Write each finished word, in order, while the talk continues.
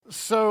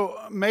So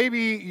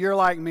maybe you're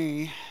like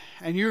me,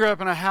 and you grew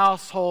up in a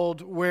household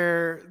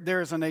where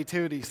there's a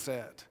nativity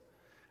set.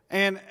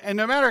 And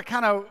no matter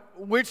kind of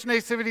which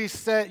nativity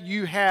set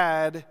you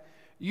had,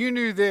 you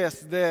knew this,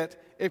 that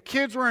if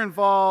kids were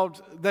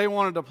involved, they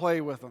wanted to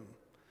play with them.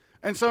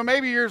 And so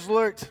maybe yours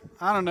looked,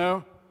 I don't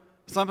know,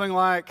 something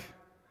like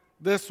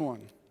this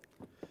one.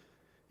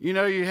 You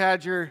know, you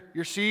had your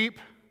sheep,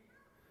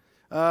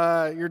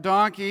 your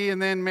donkey,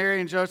 and then Mary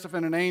and Joseph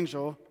and an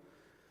angel.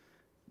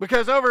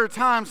 Because over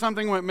time,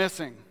 something went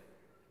missing.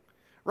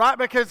 Right?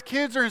 Because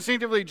kids are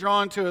instinctively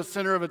drawn to a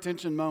center of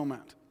attention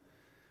moment.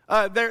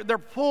 They're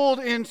pulled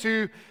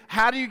into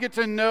how do you get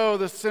to know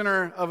the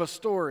center of a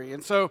story.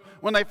 And so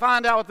when they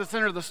find out what the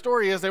center of the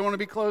story is, they want to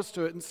be close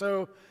to it. And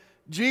so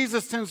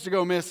Jesus tends to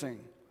go missing.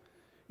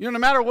 You know, no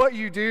matter what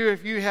you do,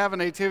 if you have a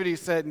nativity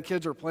set and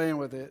kids are playing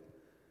with it,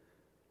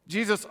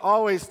 Jesus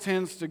always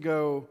tends to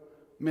go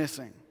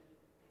missing.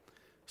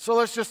 So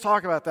let's just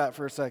talk about that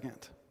for a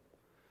second.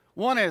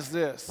 One is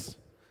this.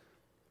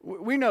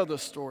 We know the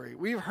story.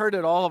 We've heard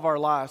it all of our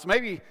lives.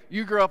 Maybe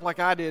you grew up like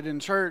I did in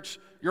church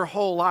your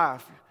whole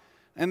life.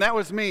 And that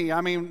was me.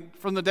 I mean,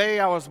 from the day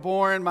I was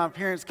born, my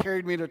parents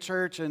carried me to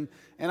church, and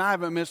I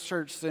haven't missed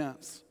church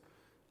since.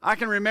 I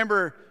can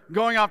remember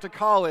going off to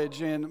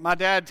college and my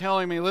dad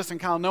telling me, listen,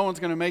 Kyle, no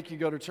one's going to make you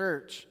go to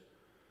church.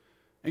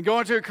 And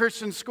going to a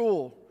Christian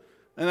school,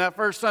 and that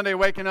first Sunday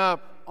waking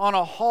up on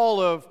a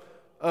hall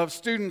of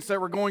students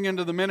that were going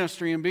into the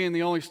ministry and being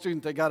the only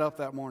student that got up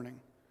that morning.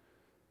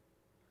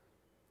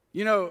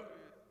 You know,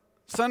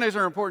 Sundays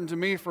are important to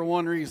me for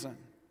one reason.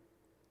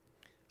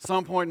 At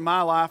some point in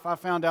my life, I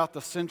found out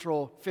the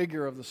central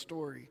figure of the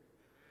story.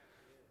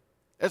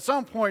 At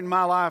some point in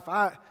my life,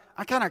 I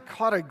kind of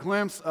caught a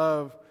glimpse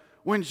of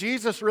when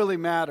Jesus really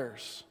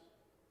matters,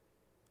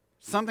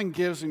 something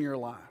gives in your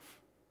life.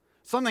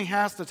 Something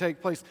has to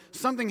take place.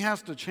 Something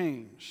has to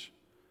change.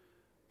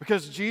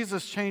 Because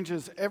Jesus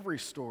changes every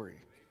story.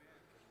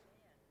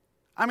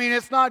 I mean,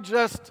 it's not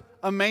just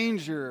a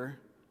manger,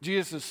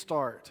 Jesus'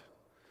 start.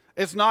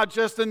 It's not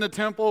just in the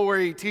temple where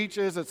he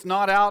teaches. It's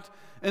not out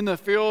in the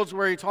fields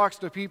where he talks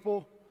to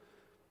people.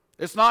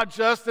 It's not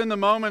just in the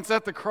moments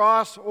at the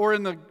cross or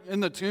in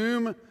the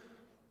tomb.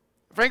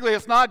 Frankly,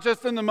 it's not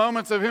just in the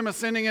moments of him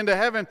ascending into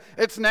heaven.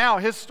 It's now.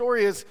 His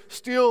story is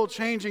still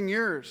changing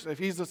yours if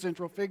he's the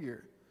central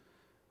figure.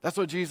 That's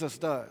what Jesus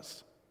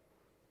does.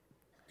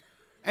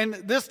 And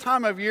this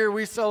time of year,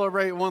 we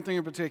celebrate one thing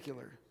in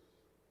particular.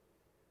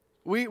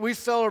 We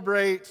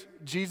celebrate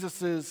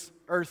Jesus'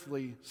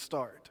 earthly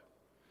start.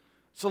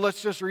 So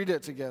let's just read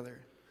it together.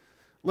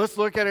 Let's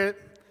look at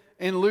it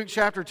in Luke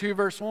chapter 2,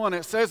 verse 1.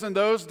 It says, in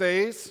those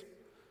days,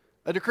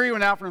 a decree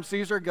went out from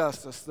Caesar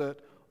Augustus that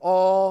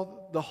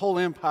the whole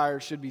empire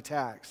should be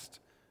taxed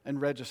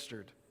and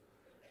registered.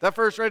 That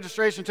first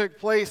registration took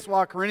place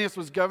while Quirinius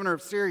was governor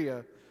of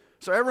Syria.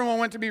 So everyone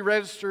went to be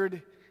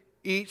registered,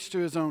 each to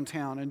his own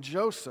town. And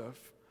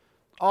Joseph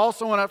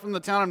also went up from the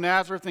town of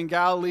Nazareth in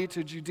Galilee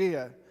to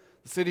Judea,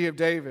 the city of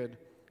David,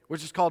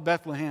 which is called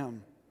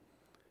Bethlehem,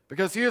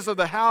 because he is of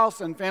the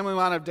house and family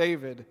line of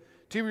David,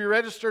 to be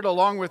registered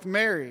along with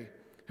Mary,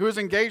 who was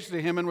engaged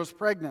to him and was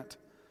pregnant.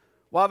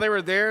 While they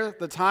were there,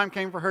 the time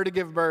came for her to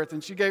give birth,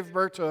 and she gave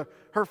birth to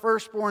her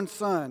firstborn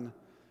son.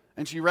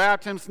 And she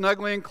wrapped him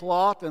snugly in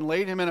cloth and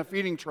laid him in a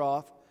feeding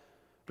trough,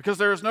 because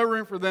there was no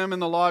room for them in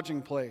the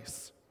lodging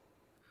place.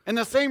 In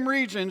the same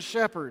region,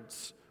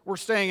 shepherds were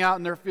staying out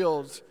in their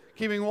fields,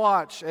 keeping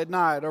watch at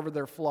night over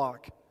their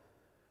flock.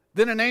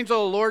 Then an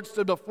angel of the Lord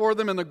stood before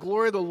them, and the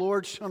glory of the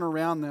Lord shone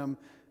around them,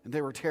 and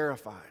they were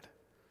terrified.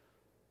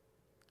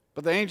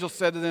 But the angel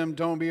said to them,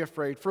 don't be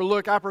afraid, for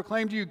look, I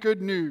proclaim to you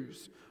good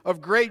news of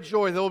great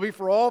joy that will be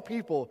for all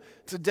people.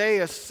 Today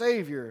a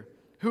Savior,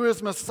 who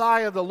is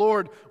Messiah the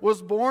Lord,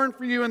 was born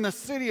for you in the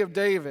city of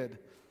David.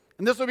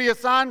 And this will be a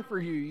sign for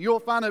you. You will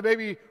find a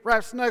baby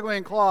wrapped snugly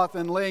in cloth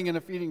and laying in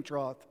a feeding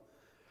trough.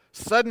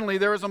 Suddenly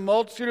there was a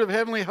multitude of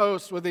heavenly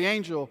hosts with the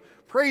angel,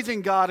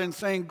 praising God and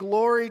saying,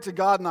 glory to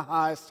God in the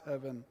highest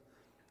heaven,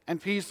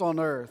 and peace on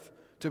earth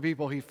to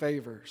people he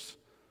favors.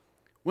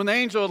 When the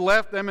angel had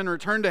left them and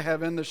returned to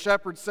heaven, the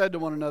shepherds said to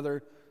one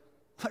another,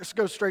 let's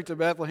go straight to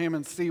Bethlehem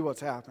and see what's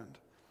happened,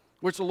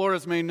 which the Lord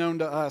has made known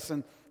to us.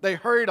 And they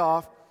hurried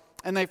off,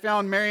 and they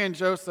found Mary and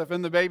Joseph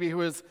and the baby who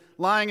was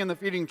lying in the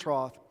feeding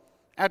trough.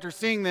 After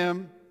seeing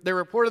them, they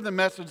reported the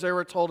message they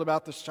were told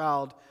about this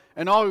child,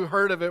 and all who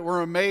heard of it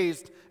were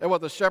amazed at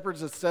what the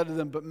shepherds had said to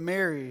them. But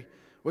Mary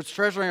was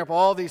treasuring up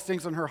all these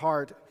things in her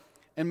heart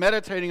and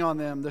meditating on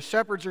them. The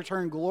shepherds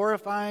returned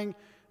glorifying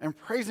and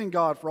praising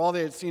God for all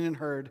they had seen and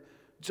heard,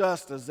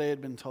 just as they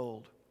had been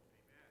told.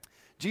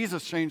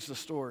 Jesus changed the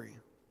story.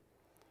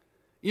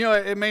 You know,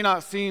 it may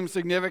not seem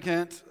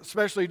significant,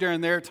 especially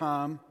during their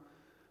time,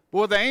 but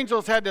what the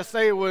angels had to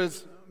say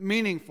was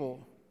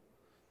meaningful.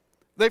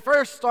 They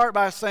first start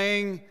by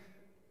saying,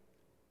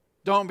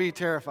 don't be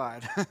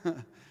terrified.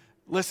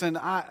 Listen,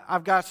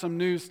 I've got some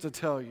news to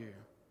tell you.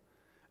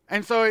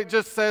 And so it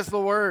just says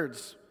the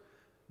words,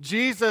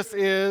 Jesus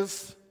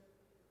is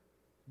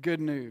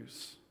good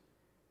news.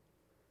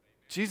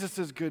 Jesus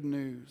is good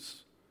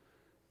news.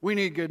 We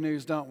need good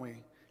news, don't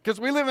we? Because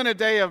we live in a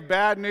day of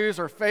bad news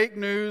or fake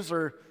news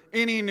or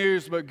any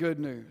news but good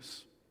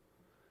news.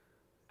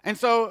 And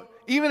so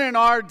even in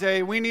our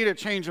day, we need a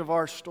change of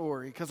our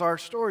story because our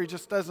story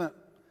just doesn't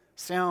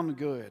sound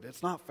good.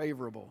 It's not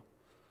favorable.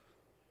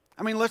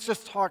 I mean, let's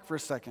just talk for a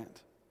second.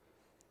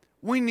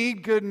 We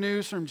need good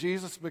news from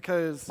Jesus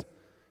because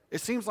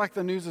it seems like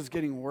the news is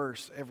getting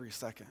worse every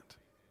second.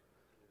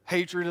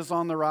 Hatred is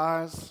on the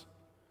rise.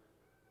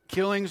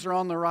 Killings are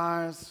on the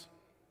rise.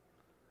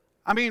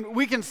 I mean,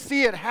 we can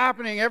see it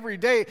happening every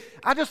day.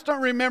 I just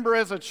don't remember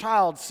as a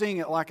child seeing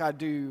it like I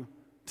do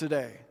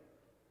today.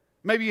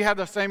 Maybe you have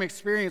the same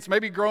experience.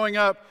 Maybe growing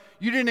up,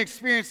 you didn't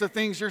experience the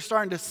things you're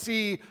starting to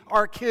see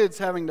our kids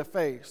having to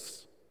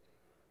face.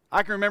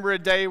 I can remember a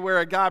day where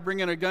a guy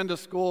bringing a gun to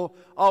school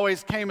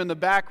always came in the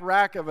back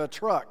rack of a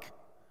truck,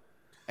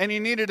 and he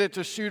needed it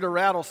to shoot a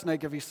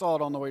rattlesnake if he saw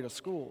it on the way to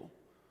school.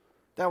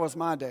 That was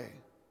my day.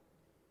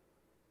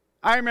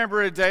 I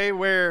remember a day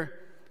where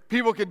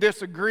people could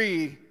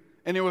disagree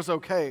and it was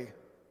okay.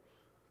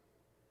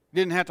 You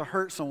didn't have to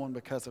hurt someone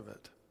because of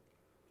it.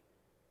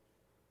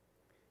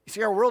 You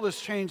see, our world is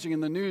changing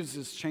and the news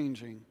is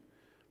changing,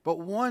 but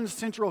one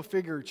central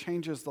figure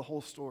changes the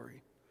whole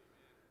story.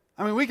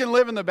 I mean, we can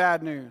live in the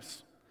bad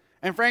news.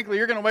 And frankly,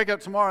 you're going to wake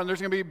up tomorrow and there's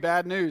going to be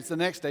bad news. The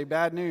next day,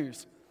 bad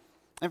news.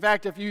 In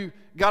fact, if you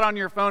got on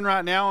your phone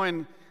right now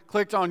and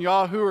clicked on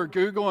Yahoo or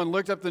Google and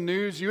looked up the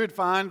news, you would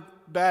find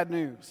bad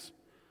news.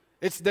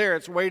 It's there.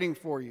 It's waiting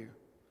for you.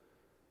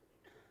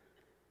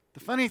 The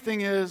funny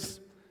thing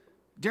is,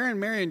 during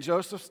Mary and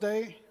Joseph's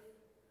day,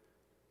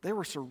 they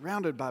were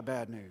surrounded by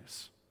bad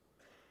news.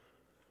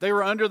 They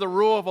were under the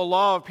rule of a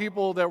law of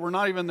people that were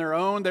not even their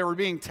own. They were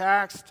being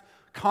taxed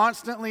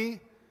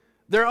constantly.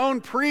 Their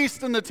own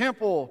priests in the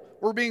temple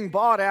were being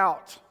bought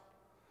out.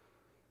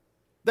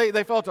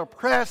 They felt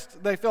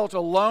oppressed. They felt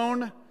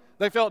alone.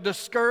 They felt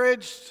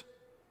discouraged.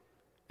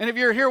 And if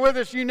you're here with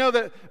us, you know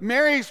that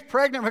Mary's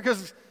pregnant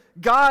because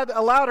God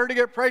allowed her to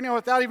get pregnant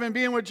without even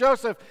being with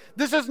Joseph.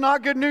 This is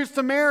not good news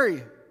to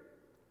Mary.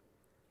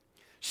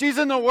 She's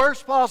in the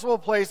worst possible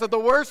place at the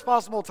worst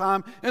possible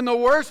time in the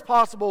worst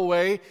possible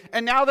way,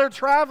 and now they're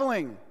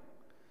traveling.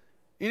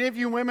 Any of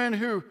you women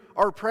who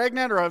are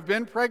pregnant or have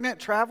been pregnant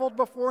traveled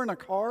before in a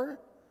car?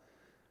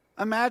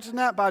 Imagine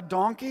that by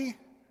donkey.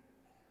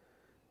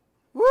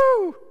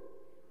 Woo!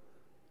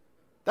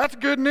 That's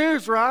good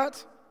news,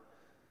 right?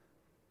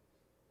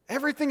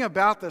 Everything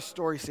about this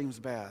story seems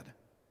bad.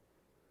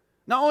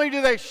 Not only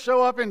do they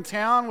show up in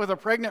town with a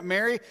pregnant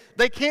Mary,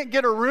 they can't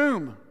get a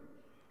room.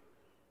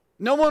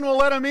 No one will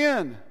let them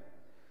in.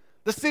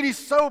 The city's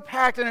so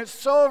packed and it's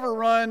so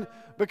overrun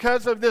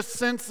because of this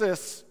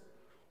census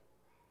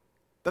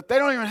that they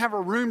don't even have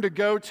a room to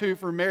go to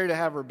for Mary to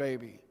have her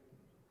baby.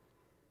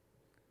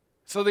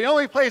 So the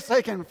only place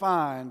they can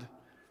find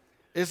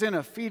is in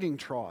a feeding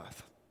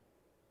trough.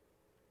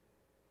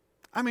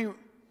 I mean,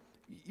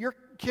 your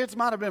kids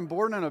might have been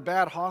born in a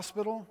bad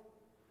hospital.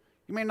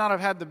 You may not have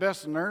had the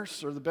best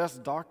nurse or the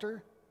best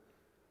doctor,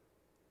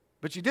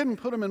 but you didn't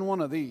put them in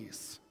one of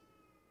these.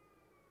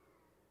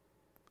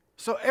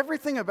 So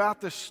everything about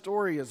this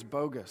story is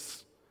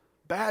bogus.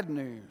 Bad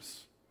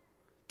news.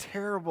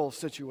 Terrible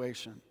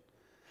situation.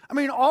 I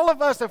mean, all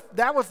of us, if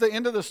that was the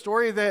end of the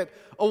story, that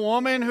a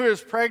woman who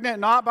is pregnant,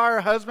 not by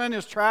her husband,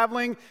 is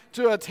traveling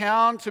to a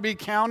town to be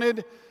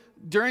counted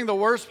during the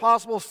worst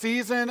possible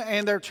season,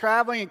 and they're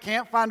traveling and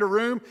can't find a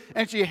room,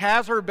 and she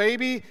has her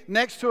baby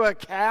next to a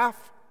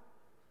calf,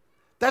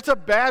 that's a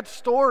bad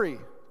story.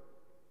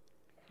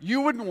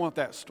 You wouldn't want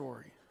that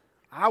story.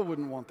 I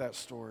wouldn't want that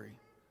story.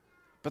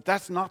 But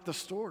that's not the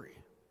story.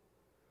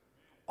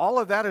 All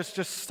of that is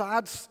just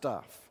side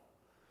stuff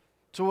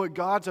to what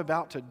God's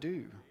about to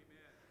do.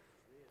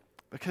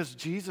 Because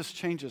Jesus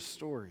changes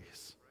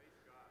stories.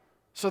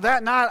 So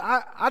that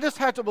night, I just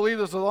have to believe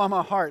this with all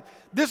my heart.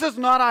 This is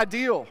not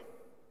ideal.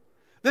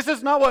 This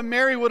is not what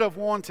Mary would have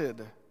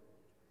wanted.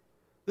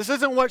 This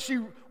isn't what she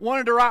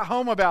wanted to write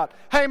home about.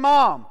 Hey,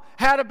 Mom,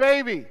 had a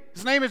baby.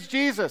 His name is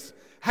Jesus.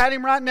 Had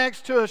him right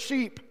next to a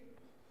sheep.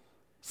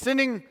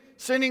 Sending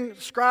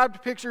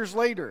scribed pictures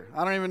later.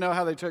 I don't even know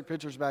how they took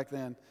pictures back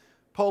then.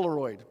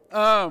 Polaroid.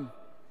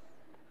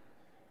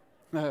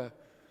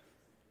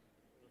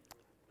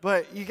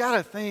 But you got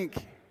to think,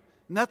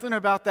 nothing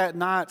about that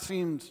night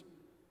seemed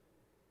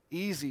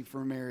easy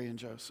for Mary and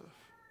Joseph.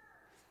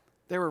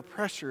 They were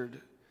pressured.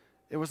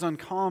 It was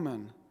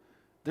uncommon.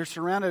 They're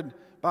surrounded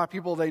by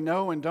people they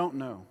know and don't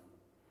know.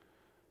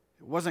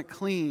 It wasn't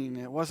clean.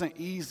 It wasn't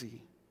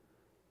easy.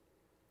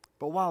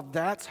 But while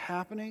that's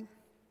happening,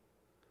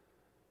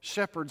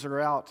 shepherds are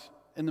out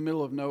in the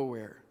middle of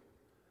nowhere.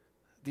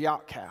 The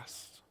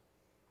outcasts,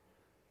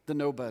 the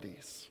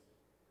nobodies,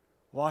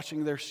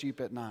 watching their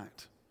sheep at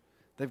night.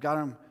 They've got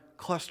them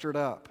clustered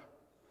up.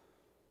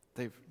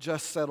 They've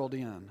just settled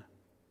in.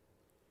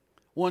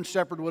 One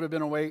shepherd would have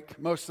been awake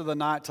most of the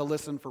night to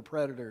listen for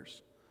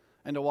predators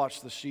and to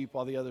watch the sheep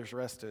while the others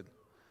rested.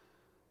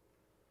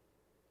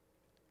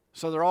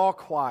 So they're all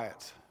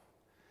quiet.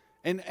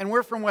 And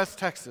we're from West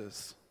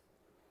Texas.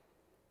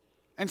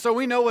 And so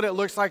we know what it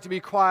looks like to be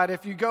quiet.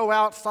 If you go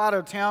outside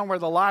of town where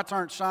the lights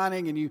aren't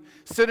shining and you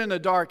sit in the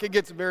dark, it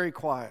gets very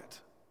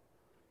quiet.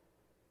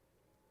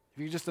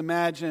 If you just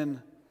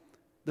imagine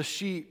the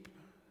sheep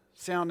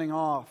sounding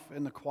off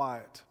in the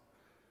quiet,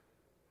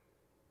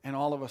 and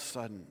all of a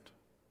sudden,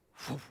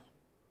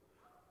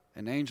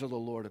 an angel of the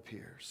Lord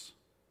appears.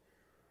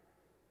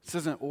 This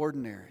isn't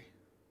ordinary.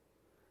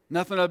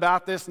 Nothing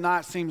about this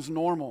night seems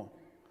normal.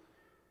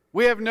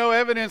 We have no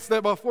evidence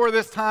that before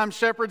this time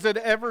shepherds had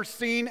ever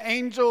seen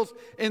angels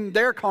in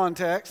their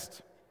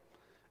context.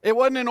 It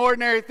wasn't an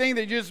ordinary thing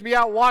that you just be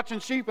out watching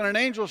sheep and an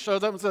angel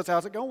shows up and says,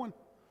 "How's it going?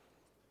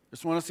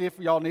 Just want to see if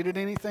y'all needed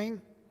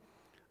anything.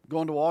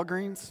 Going to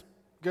Walgreens?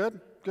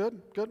 Good.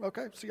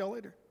 Okay, see y'all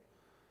later."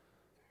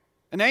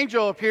 An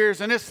angel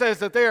appears and it says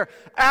that they're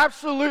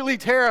absolutely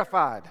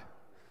terrified.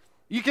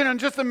 You can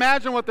just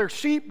imagine what their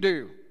sheep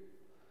do.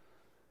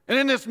 And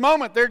in this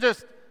moment, they're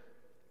just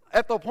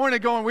at the point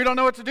of going, "We don't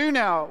know what to do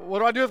now. What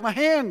do I do with my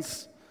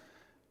hands?"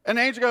 And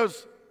the angel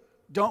goes,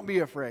 "Don't be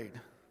afraid.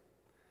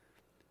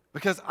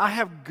 Because I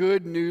have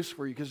good news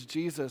for you." Because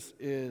Jesus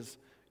is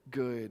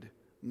good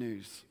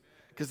news.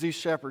 Because these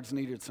shepherds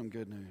needed some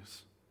good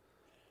news.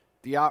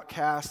 The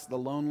outcast, the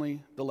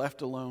lonely, the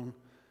left alone.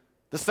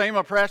 The same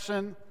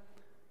oppression,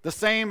 the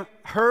same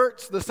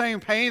hurts, the same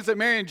pains that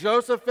Mary and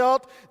Joseph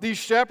felt, these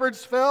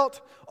shepherds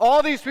felt.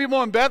 All these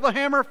people in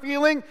Bethlehem are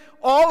feeling,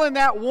 all in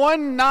that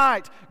one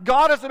night.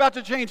 God is about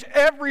to change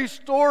every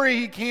story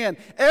He can.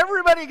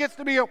 Everybody gets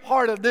to be a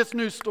part of this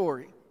new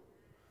story.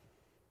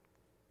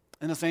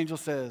 And this angel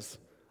says,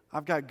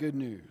 "I've got good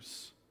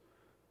news."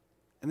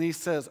 And then he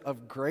says,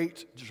 "of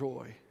great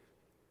joy."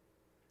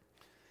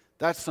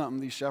 That's something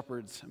these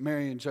shepherds,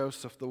 Mary and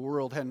Joseph, the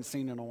world hadn't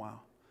seen in a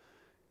while.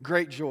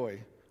 Great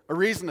joy. A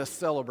reason to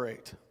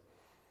celebrate.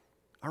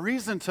 A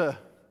reason to,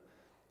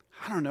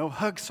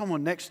 hug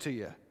someone next to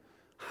you.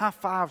 High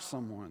five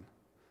someone.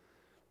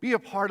 Be a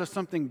part of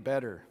something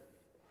better.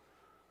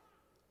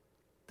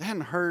 They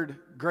hadn't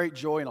heard great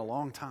joy in a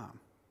long time.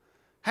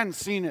 Hadn't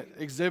seen it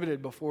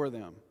exhibited before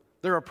them.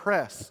 They're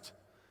oppressed.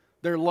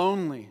 They're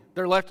lonely.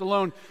 They're left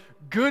alone.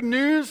 Good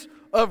news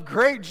of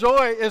great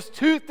joy is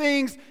two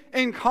things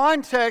in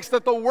context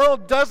that the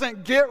world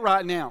doesn't get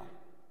right now.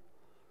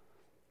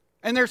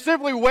 And they're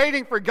simply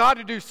waiting for God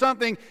to do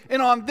something.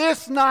 And on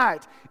this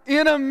night,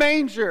 in a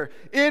manger,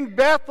 in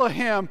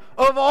Bethlehem,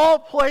 of all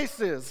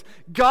places,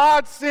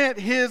 God sent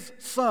His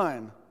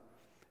Son.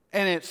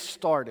 And it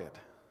started.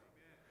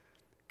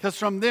 Because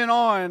from then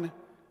on,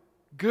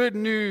 good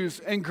news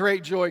and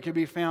great joy could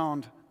be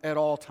found at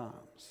all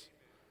times.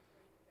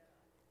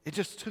 It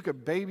just took a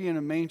baby in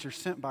a manger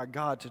sent by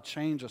God to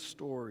change a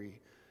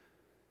story.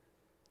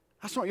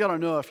 I just want y'all to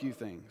know a few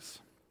things.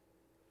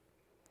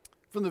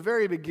 From the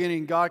very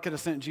beginning, God could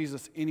have sent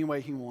Jesus any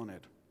way He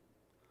wanted.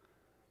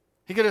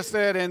 He could have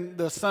said, "And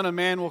the Son of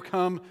Man will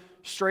come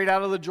straight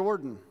out of the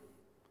Jordan.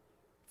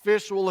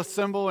 Fish will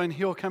assemble and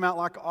He'll come out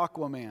like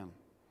Aquaman."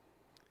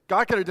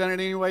 God could have done it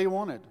any way He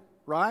wanted,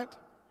 right?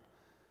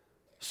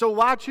 So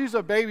why choose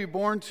a baby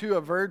born to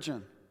a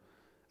virgin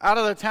out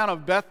of the town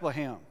of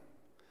Bethlehem?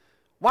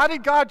 Why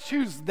did God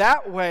choose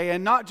that way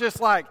and not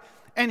just like,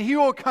 "And He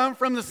will come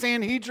from the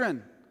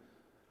Sanhedrin,"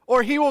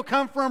 or "He will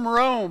come from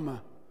Rome,"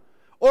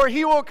 or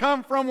 "He will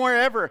come from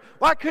wherever"?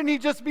 Why couldn't He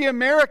just be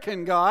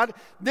American, God?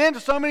 Then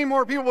so many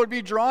more people would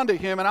be drawn to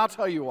Him, and I'll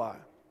tell you why.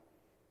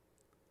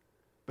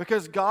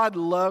 Because God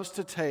loves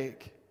to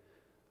take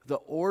the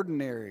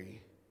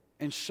ordinary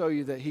and show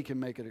you that He can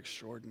make it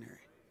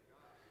extraordinary.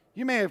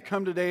 You may have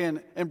come today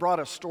and brought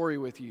a story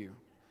with you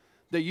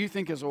that you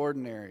think is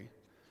ordinary.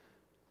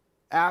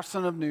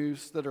 Absent of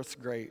news that it's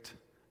great.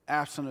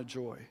 Absent of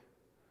joy.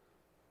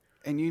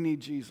 And you need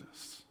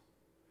Jesus.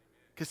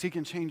 Because He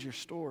can change your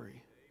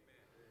story.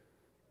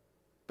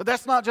 But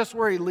that's not just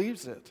where He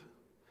leaves it.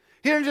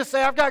 He didn't just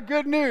say, "I've got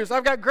good news.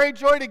 I've got great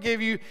joy to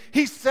give you."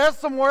 He says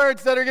some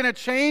words that are going to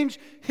change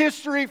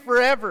history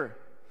forever.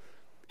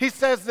 He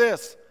says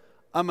this,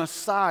 "A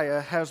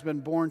Messiah has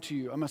been born to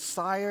you." A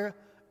Messiah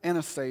and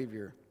a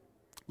Savior.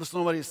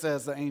 Listen to what He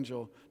says, the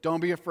angel. "Don't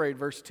be afraid,"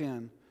 verse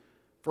 10.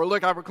 "For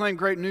look, I proclaim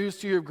great news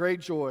to you of great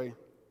joy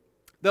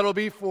that'll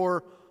be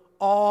for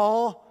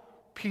all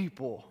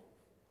people."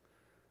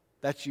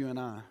 That's you and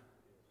I.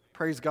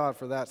 Praise God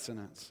for that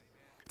sentence.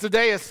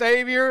 Today, a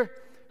Savior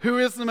who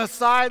is the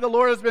Messiah, the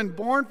Lord, has been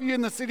born for you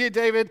in the city of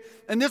David,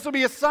 and this will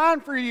be a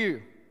sign for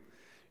you.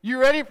 You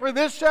ready for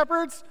this,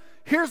 shepherds?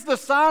 Here's the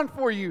sign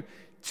for you.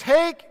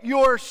 Take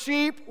your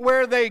sheep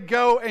where they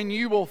go, and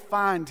you will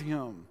find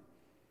Him.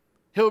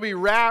 He'll be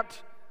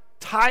wrapped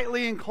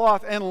tightly in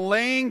cloth and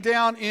laying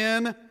down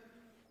in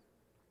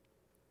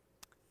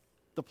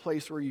the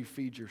place where you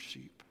feed your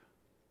sheep.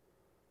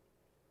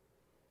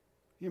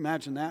 Can you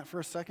imagine that for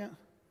a second?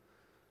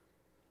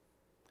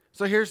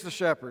 So here's the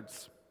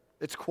shepherds.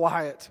 It's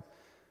quiet.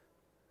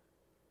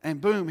 And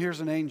boom, here's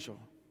an angel.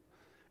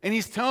 And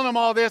he's telling them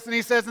all this, and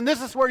he says, "And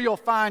this is where you'll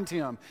find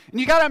Him." And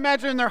you got to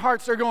imagine in their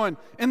hearts they're going,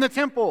 in the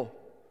temple,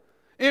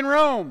 in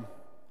Rome,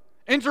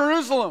 in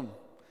Jerusalem.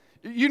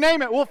 You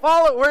name it, we'll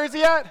follow it. Where is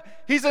He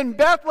at? He's in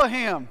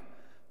Bethlehem.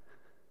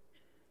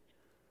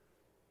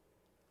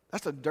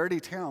 That's a dirty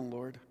town,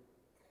 Lord.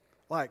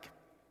 Like,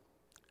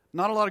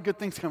 not a lot of good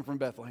things come from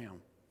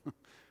Bethlehem.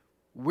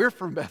 We're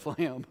from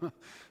Bethlehem.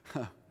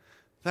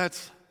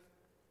 That's,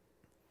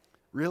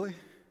 really?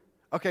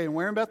 Okay, and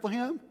where in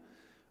Bethlehem?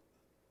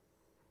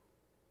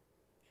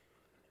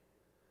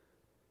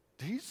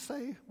 Did he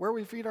say where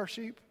we feed our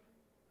sheep?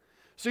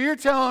 So you're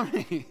telling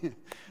me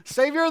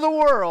Savior of the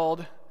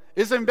world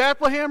is in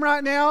Bethlehem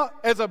right now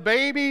as a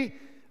baby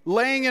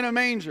laying in a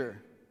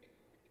manger?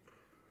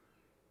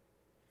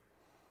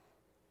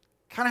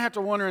 Kind of have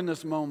to wonder in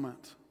this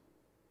moment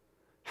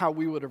how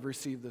we would have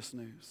received this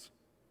news.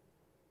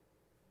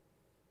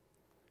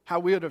 How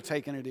we would have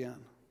taken it in.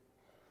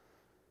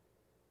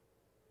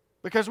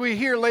 Because we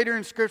hear later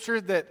in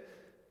Scripture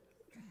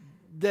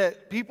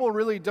that people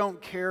really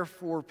don't care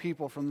for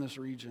people from this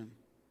region.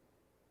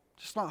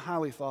 Just not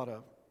highly thought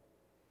of.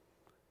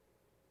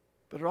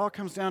 But it all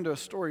comes down to a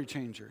story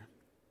changer.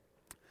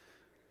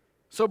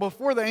 So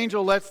before the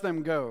angel lets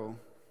them go,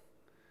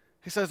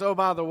 he says, oh,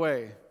 by the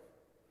way,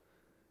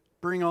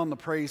 bring on the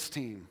praise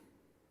team.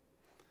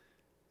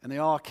 And they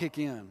all kick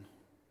in.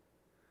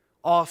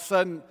 All of a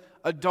sudden,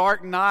 a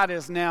dark night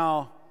is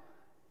now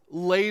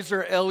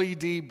laser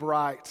LED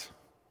bright,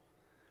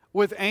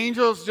 with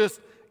angels just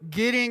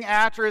getting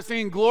after it,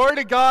 saying, glory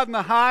to God in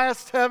the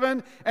highest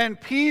heaven and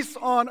peace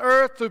on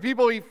earth to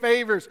people he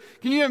favors.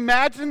 Can you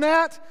imagine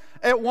that?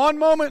 At one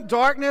moment,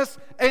 darkness,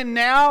 and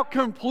now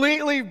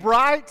completely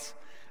bright.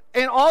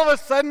 And all of a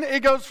sudden,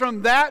 it goes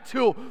from that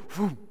to,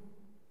 whew.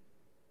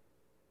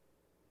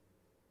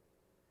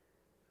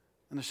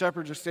 And the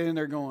shepherds are standing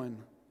there going,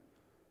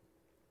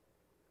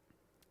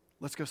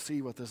 let's go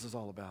see what this is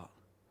all about.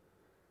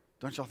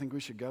 Don't y'all think we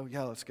should go?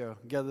 Yeah, let's go.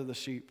 Gather the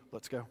sheep.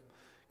 Let's go.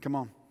 Come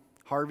on.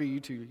 Harvey, you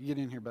two, get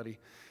in here, buddy.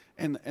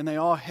 And they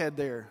all head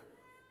there.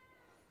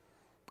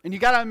 And you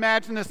got to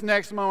imagine this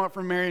next moment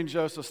from Mary and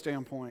Joseph's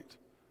standpoint.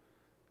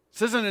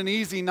 This isn't an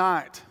easy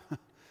night.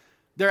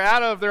 They're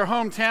out of their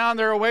hometown.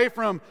 They're away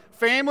from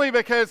family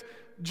because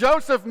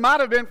Joseph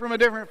might have been from a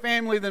different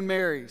family than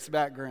Mary's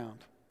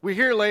background. We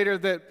hear later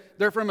that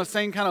they're from the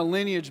same kind of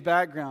lineage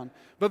background.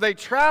 But they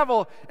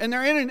travel, and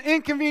they're in an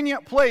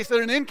inconvenient place at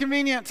an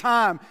inconvenient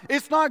time.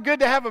 It's not good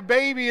to have a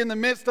baby in the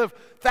midst of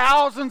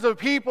thousands of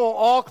people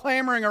all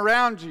clamoring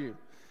around you.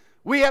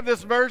 We have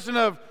this version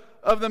of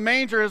the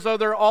manger as though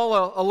they're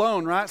all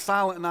alone, right?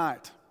 Silent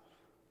night.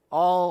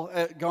 All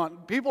gone.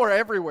 People are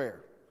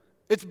everywhere.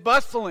 It's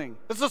bustling.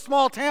 It's a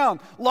small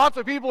town. Lots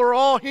of people are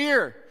all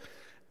here.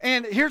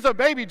 And here's a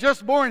baby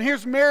just born.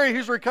 Here's Mary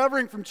who's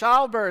recovering from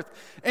childbirth.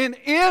 And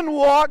in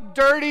walk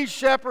dirty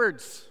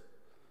shepherds.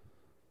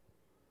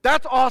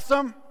 That's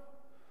awesome.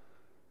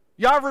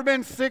 Y'all ever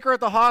been sick or at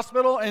the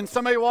hospital and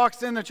somebody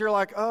walks in that you're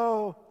like,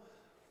 oh,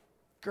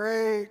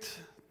 great.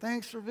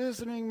 Thanks for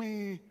visiting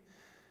me.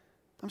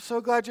 I'm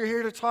so glad you're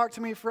here to talk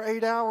to me for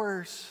 8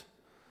 hours.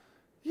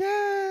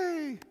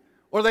 Yay.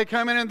 Or they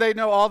come in and they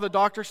know all the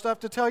doctor stuff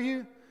to tell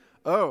you.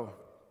 Oh,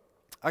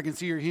 I can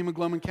see your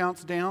hemoglobin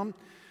count's down.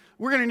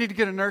 We're going to need to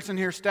get a nurse in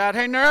here, stat.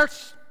 Hey,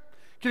 nurse,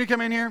 can you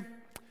come in here?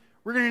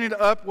 We're going to need to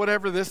up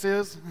whatever this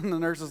is. And the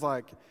nurse is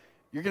like,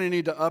 you're going to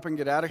need to up and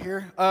get out of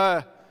here?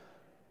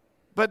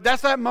 But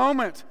that's that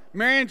moment.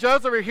 Mary and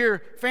Joseph are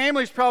here.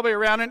 Family's probably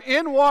around. And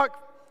in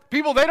walk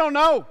people they don't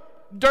know.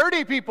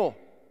 Dirty people.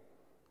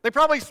 They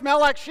probably smell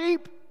like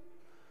sheep.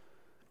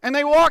 And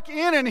they walk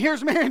in, and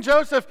here's Mary and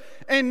Joseph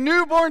and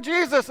newborn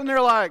Jesus. And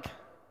they're like,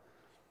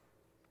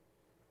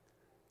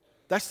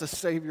 that's the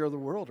Savior of the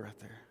world right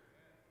there.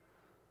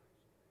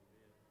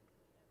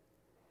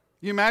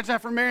 You imagine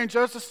that from Mary and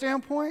Joseph's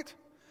standpoint?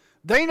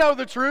 They know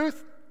the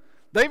truth.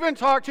 They've been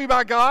talked to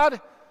by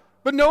God,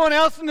 but no one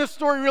else in this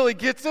story really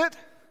gets it.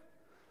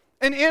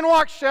 And in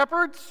walk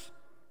shepherds.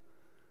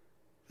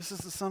 This is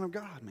the Son of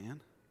God,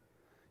 man.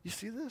 You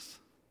see this?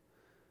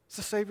 It's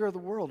the Savior of the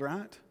world,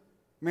 right?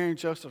 Mary and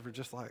Joseph are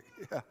just like,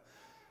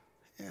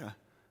 yeah.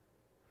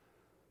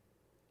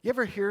 You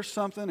ever hear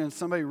something and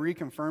somebody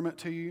reconfirm it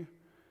to you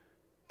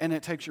and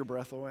it takes your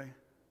breath away?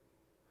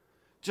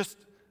 Just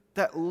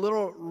that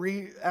little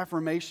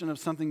reaffirmation of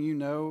something you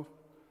know,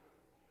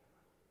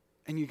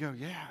 and you go,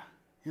 yeah,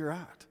 you're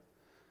right.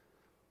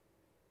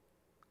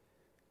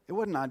 It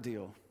wasn't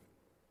ideal.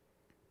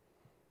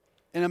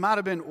 And it might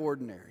have been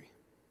ordinary.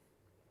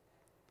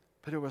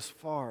 But it was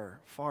far,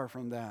 far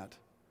from that,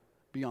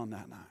 beyond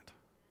that night.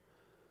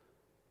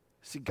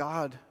 See,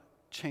 God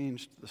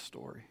changed the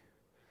story.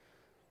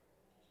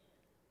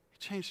 He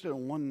changed it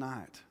in one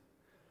night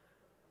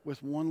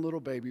with one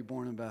little baby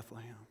born in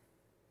Bethlehem.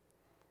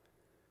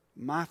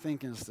 My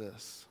thinking is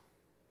this: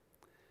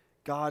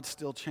 God's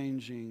still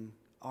changing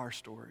our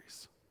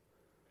stories.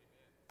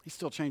 He's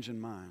still changing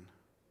mine.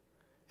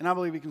 And I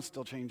believe He can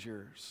still change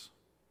yours.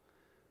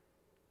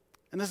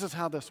 And this is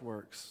how this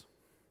works.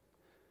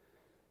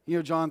 You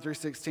know, John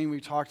 3:16,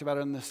 we talked about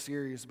it in this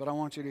series, but I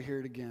want you to hear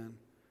it again.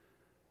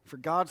 For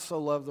God so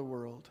loved the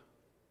world,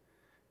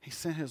 He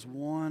sent His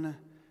one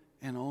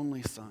and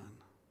only Son,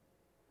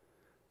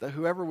 that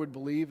whoever would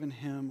believe in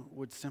Him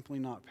would simply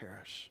not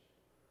perish,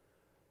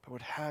 but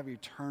would have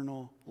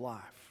eternal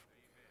life.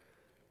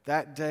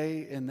 that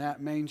day in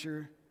that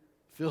manger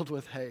filled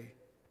with hay,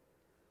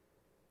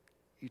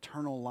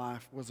 eternal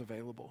life was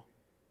available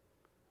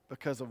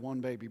because of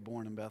one baby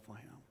born in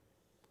Bethlehem.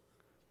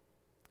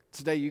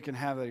 Today you can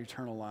have that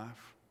eternal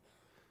life.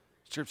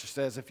 Scripture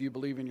says if you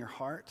believe in your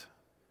heart,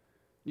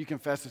 you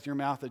confess with your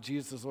mouth that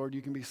Jesus is Lord,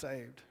 you can be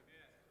saved.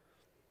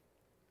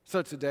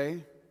 So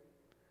today,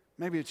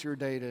 maybe it's your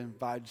day to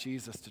invite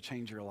Jesus to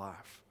change your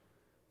life,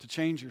 to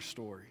change your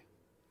story.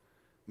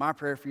 My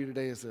prayer for you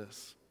today is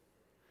this,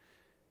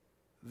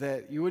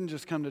 that you wouldn't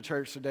just come to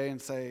church today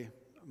and say,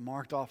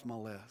 marked off my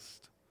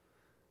list,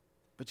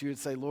 but you would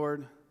say,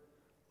 Lord,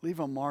 leave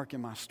a mark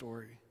in my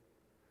story.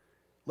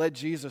 Let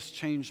Jesus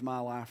change my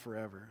life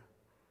forever.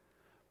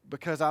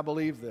 Because I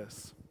believe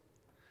this.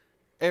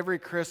 Every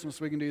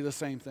Christmas we can do the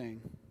same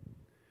thing.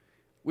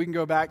 We can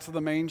go back to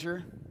the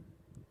manger.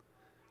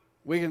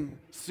 We can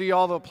see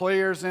all the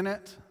players in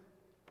it.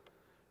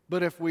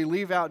 But if we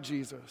leave out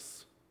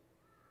Jesus,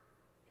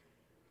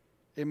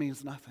 it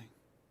means nothing.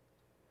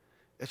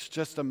 It's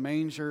just a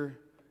manger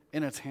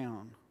in a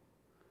town.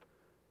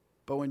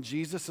 But when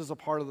Jesus is a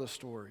part of the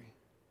story,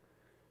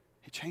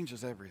 He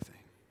changes everything.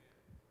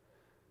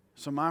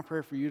 So my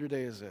prayer for you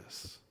today is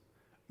this.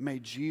 May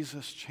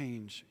Jesus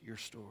change your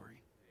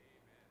story.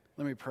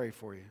 Let me pray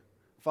for you.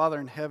 Father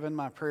in heaven,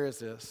 my prayer is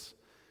this.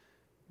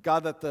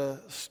 God, that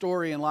the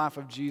story and life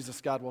of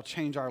Jesus, God, will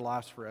change our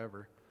lives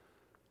forever.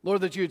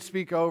 Lord, that you would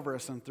speak over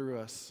us and through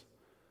us.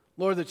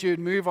 Lord, that you would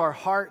move our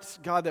hearts.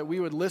 God, that we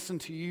would listen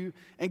to you.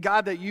 And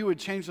God, that you would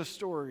change the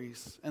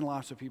stories and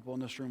lives of people in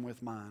this room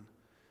with mine.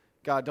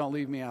 God, don't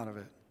leave me out of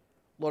it.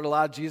 Lord,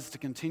 allow Jesus to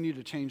continue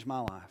to change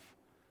my life.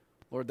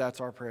 Lord, that's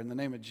our prayer. In the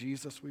name of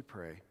Jesus, we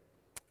pray.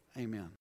 Amen.